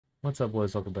What's up,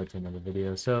 boys? Welcome back to another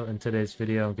video. So in today's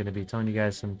video, I'm going to be telling you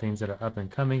guys some things that are up and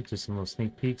coming, just some little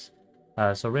sneak peeks.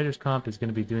 So Raiders Comp is going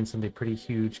to be doing something pretty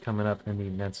huge coming up in the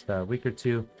next week or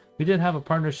two. We did have a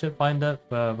partnership lined up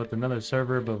with another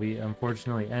server, but we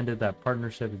unfortunately ended that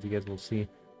partnership, as you guys will see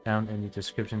down in the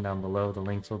description down below. The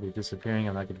links will be disappearing.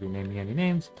 I'm not going to be naming any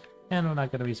names, and I'm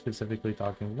not going to be specifically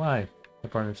talking why the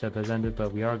partnership has ended,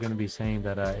 but we are going to be saying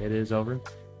that it is over.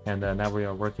 And now we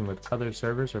are working with other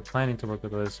servers, or planning to work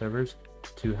with other servers,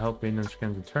 to help random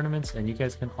scrims and tournaments. And you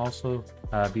guys can also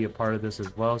be a part of this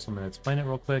as well. So I'm going to explain it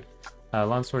real quick.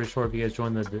 Long story short, if you guys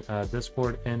join the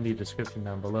Discord in the description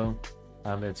down below,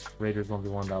 it's Raiders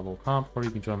 1v1.lol comp, or you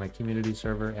can join my community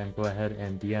server and go ahead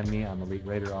and DM me. I'm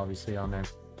EliteRaider, obviously, on there.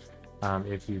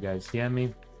 If you guys DM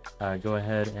me, go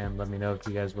ahead and let me know if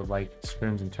you guys would like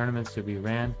scrims and tournaments to be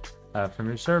ran from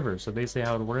your server. So basically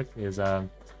how it would work is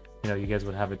you guys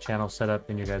would have a channel set up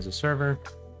in your guys' server,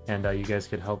 and you guys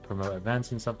could help promote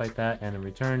events and stuff like that. And in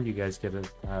return, you guys get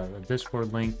a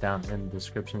Discord link down in the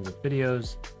descriptions of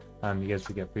videos. You guys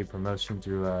would get free promotion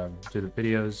through the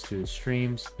videos, through the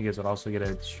streams. You guys would also get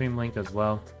a stream link as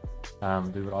well.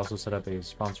 We would also set up a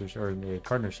sponsorship or a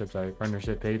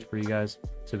partnership page for you guys,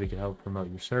 so we could help promote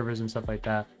your servers and stuff like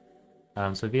that.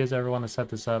 So if you guys ever want to set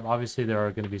this up, obviously there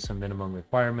are going to be some minimum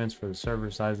requirements for the server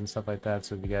size and stuff like that.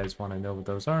 So if you guys want to know what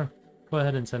those are, go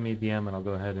ahead and send me a DM and I'll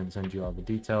go ahead and send you all the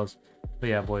details. But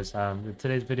yeah, boys, in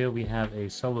today's video we have a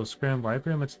solo scrim where I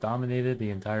pretty much dominated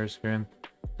the entire scrim.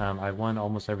 I won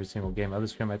almost every single game of the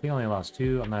scrim. I think I only lost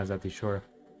 2. I'm not exactly sure.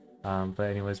 But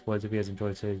anyways, boys, if you guys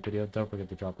enjoyed today's video, don't forget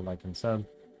to drop a like and sub.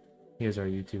 Here's our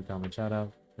YouTube comment shout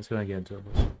out. Let's go and get into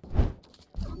it, boys.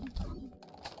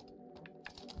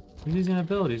 Who's using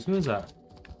abilities? Who is that?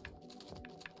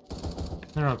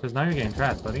 No, because now you're getting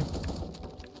trapped, buddy.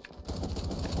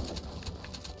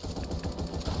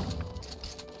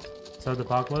 So the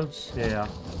apocalypse? Yeah.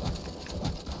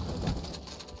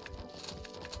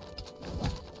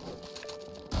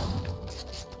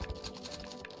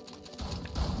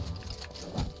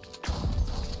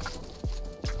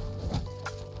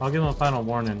 I'll give him a final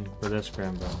warning for this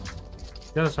scrim, bro. You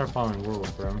gotta start following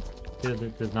rules, bro. He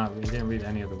didn't read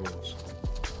any of the rules.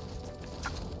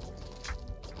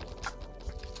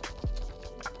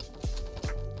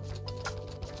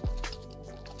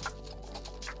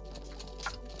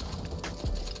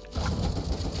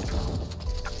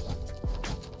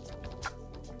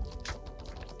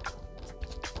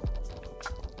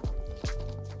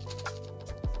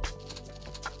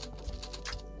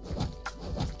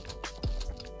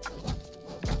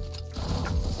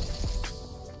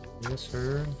 Yes,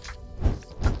 sir.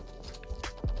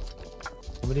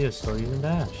 Somebody is still using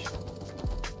dash.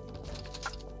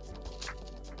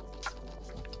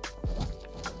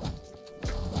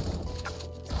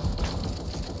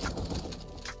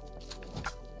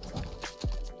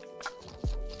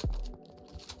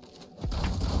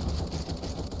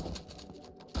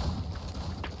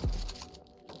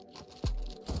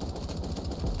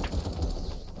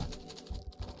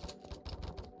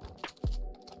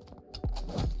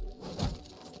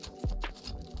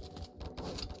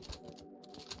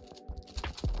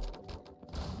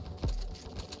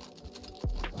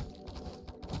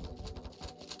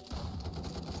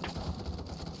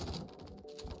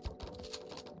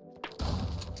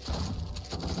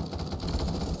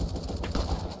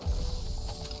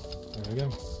 There we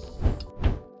go.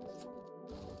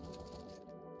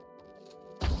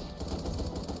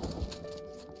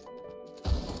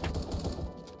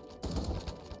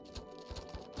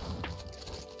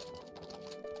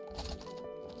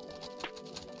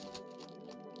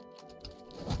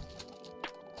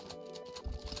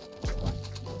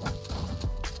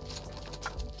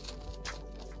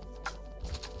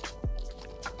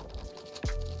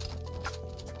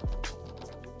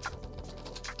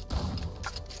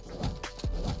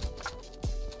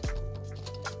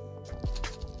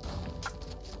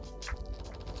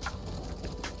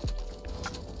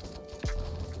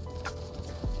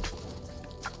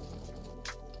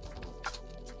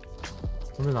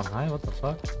 Somebody's on high? What the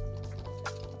fuck? I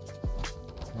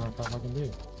don't know what that fucking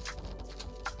do.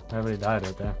 Everybody died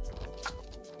right there.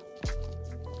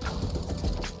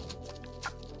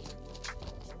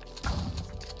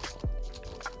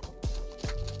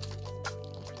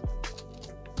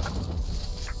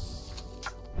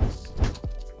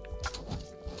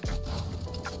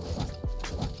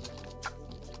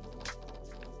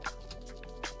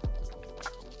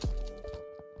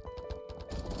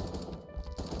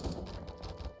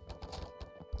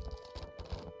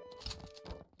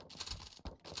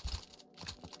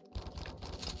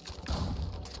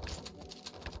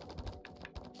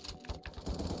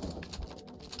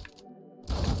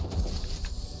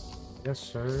 Yes,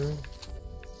 sir.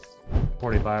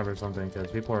 45 or something,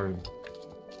 because people are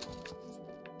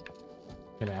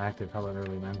getting active hella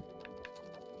early, man.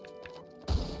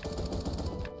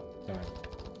 Alright.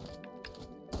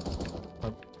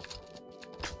 Oh.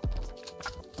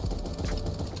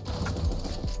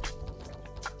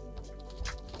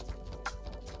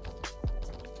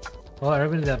 Well,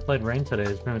 everybody that played rain today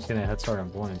is pretty much getting a head start on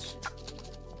points.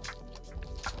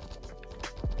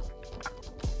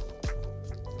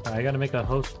 I gotta make a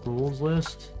host rules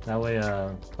list. That way,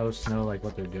 hosts know like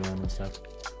what they're doing and stuff,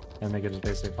 and they can just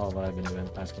basically follow what I've been doing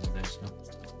the past couple days. So.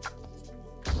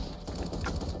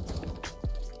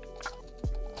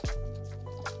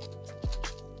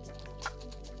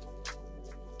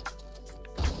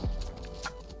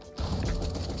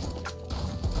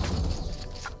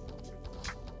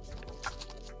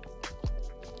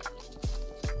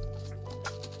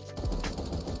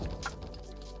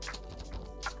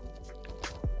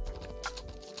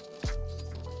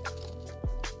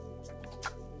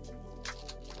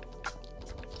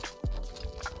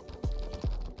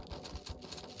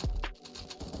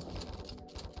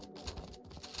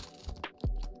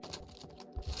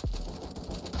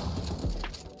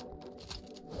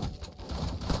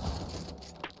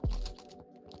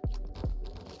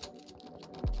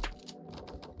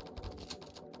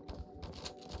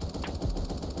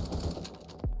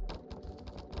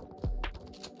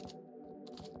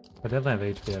 I definitely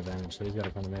have HP advantage, so you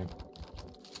gotta come in.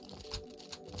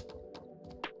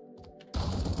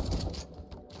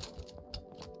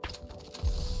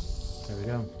 There we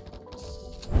go.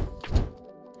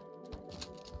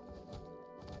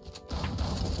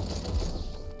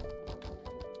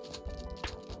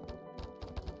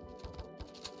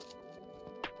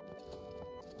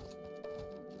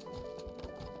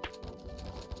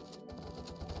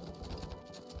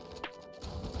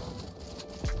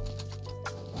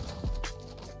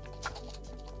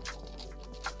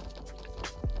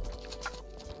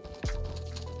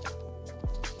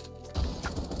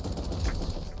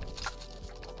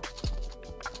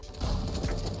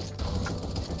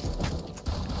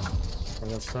 Oh,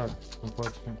 that sucked,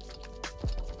 unfortunately.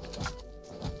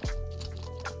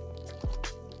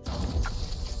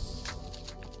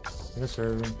 Yes,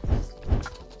 sir.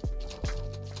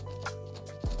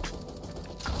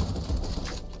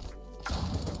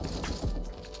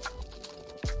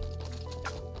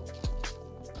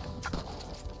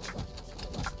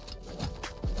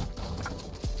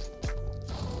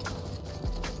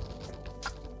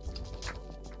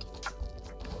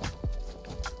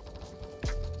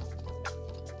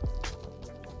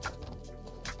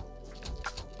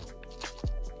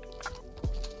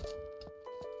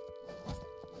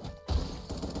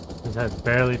 His head's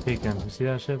barely peeking. You see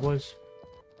that shit, boys?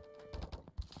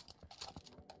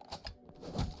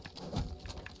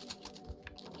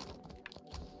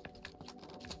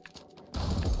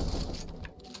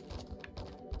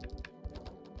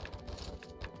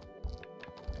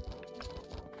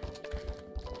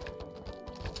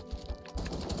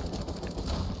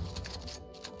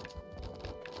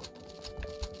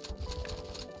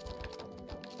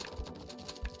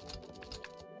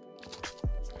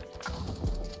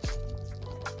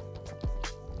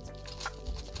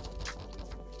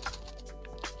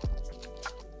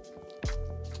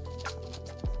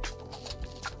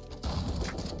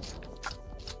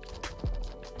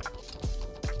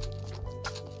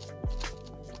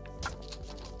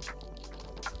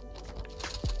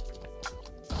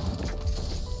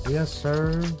 Yes,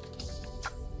 sir.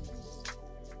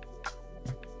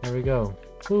 There we go.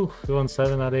 Whew, we won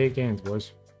 7 out of 8 games,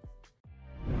 boys.